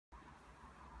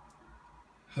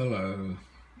Hello.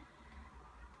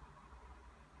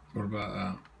 What about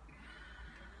that?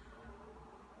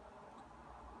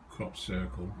 Crop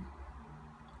circle.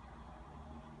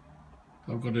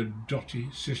 I've got a dotty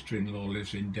sister-in-law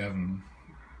lives in Devon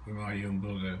with my young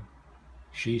brother.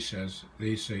 She says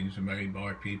these things are made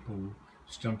by people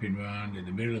stumping around in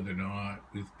the middle of the night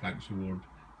with planks of wood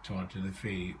tied to the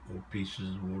feet or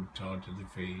pieces of wood tied to the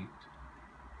feet.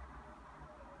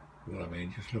 Well, I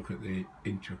mean, just look at the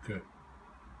intricate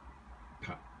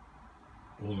pat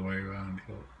all the way around.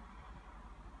 Look.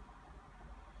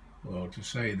 Well, to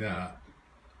say that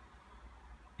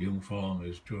young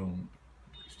farmers drunk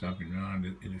stamping around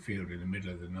in the field in the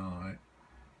middle of the night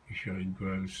is showing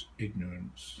gross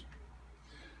ignorance.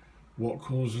 What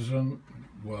causes them?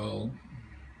 Well,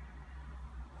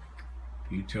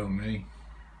 you tell me.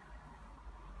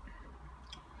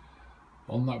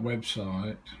 On that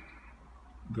website,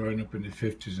 growing up in the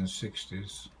 50s and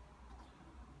 60s,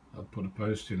 I put a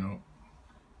posting up.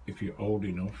 If you're old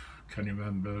enough, can you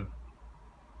remember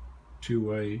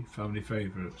Two-Way Family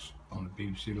Favourites on the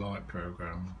BBC Light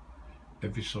programme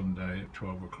every Sunday at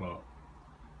 12 o'clock?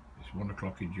 It's 1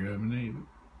 o'clock in Germany,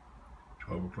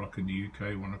 12 o'clock in the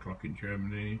UK, 1 o'clock in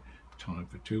Germany. Time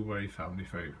for Two-Way Family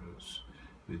Favourites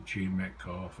with Gene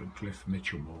Metcalf and Cliff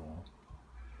Mitchellmore.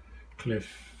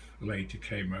 Cliff later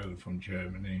came over from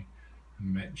Germany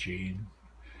and met Gene,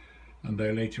 and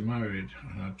they later married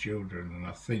and had children, and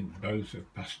I think both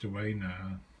have passed away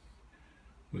now.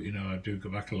 But you know, I do go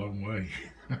back a long way.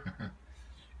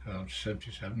 I'm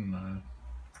 77 now.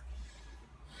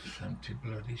 70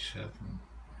 bloody 7.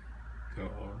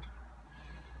 God.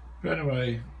 But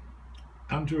anyway,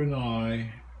 Andrew and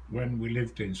I, when we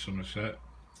lived in Somerset,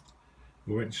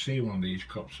 we went to see one of these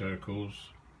crop circles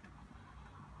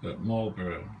at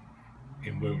Marlborough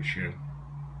in Wiltshire,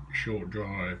 a short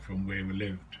drive from where we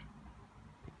lived,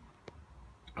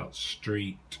 at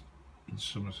Street in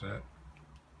Somerset.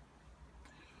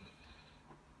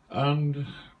 And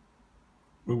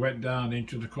we went down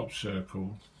into the crop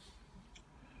circle,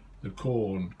 the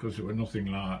corn, because it was nothing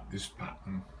like this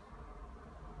pattern.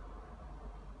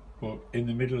 But in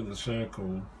the middle of the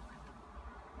circle,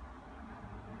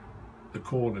 the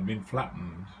corn had been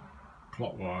flattened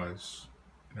clockwise,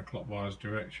 in a clockwise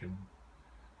direction.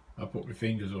 I put my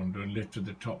fingers under and lifted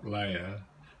the top layer,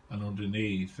 and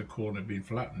underneath the corn had been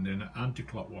flattened in an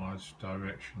anti-clockwise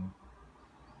direction.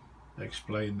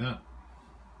 Explain that.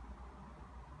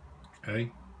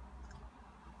 Okay?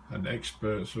 And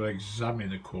experts who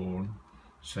examined the corn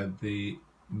said the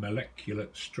molecular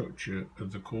structure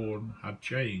of the corn had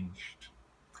changed.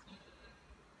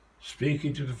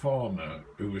 Speaking to the farmer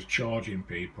who was charging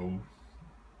people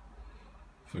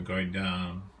for going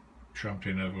down,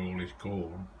 trampling over all his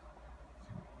corn,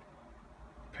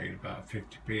 paid about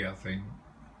 50p I think,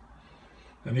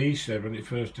 and he said when it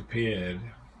first appeared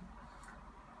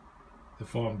the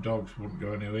farm dogs wouldn't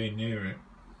go anywhere near it.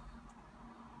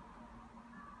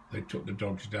 They took the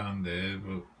dogs down there,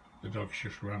 but the dogs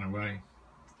just ran away,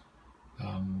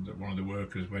 and one of the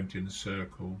workers went in the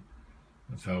circle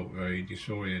and felt very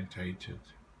disorientated.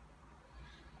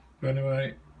 But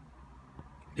anyway,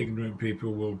 ignorant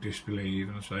people will disbelieve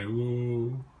and say,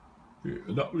 "Whoa,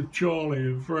 that was Charlie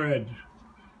and Fred,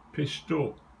 pissed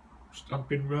up,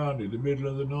 stamping round in the middle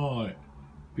of the night,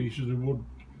 pieces of wood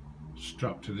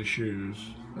strapped to the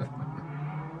shoes."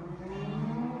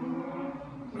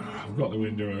 I've got the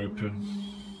window open,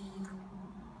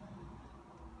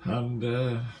 and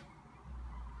there's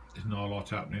not a lot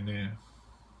happening here.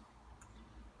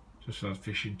 Just had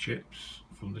fish and chips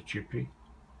from the chippy.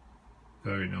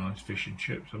 Very nice fish and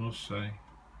chips, I must say.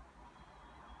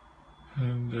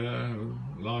 And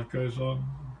life goes on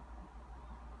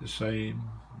the same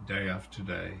day after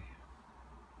day.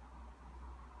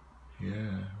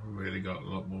 Yeah, really got a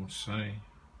lot more to say,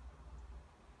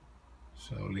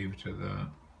 so I'll leave it at that.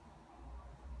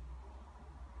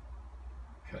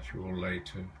 Catch you all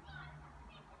later.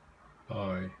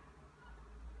 Bye.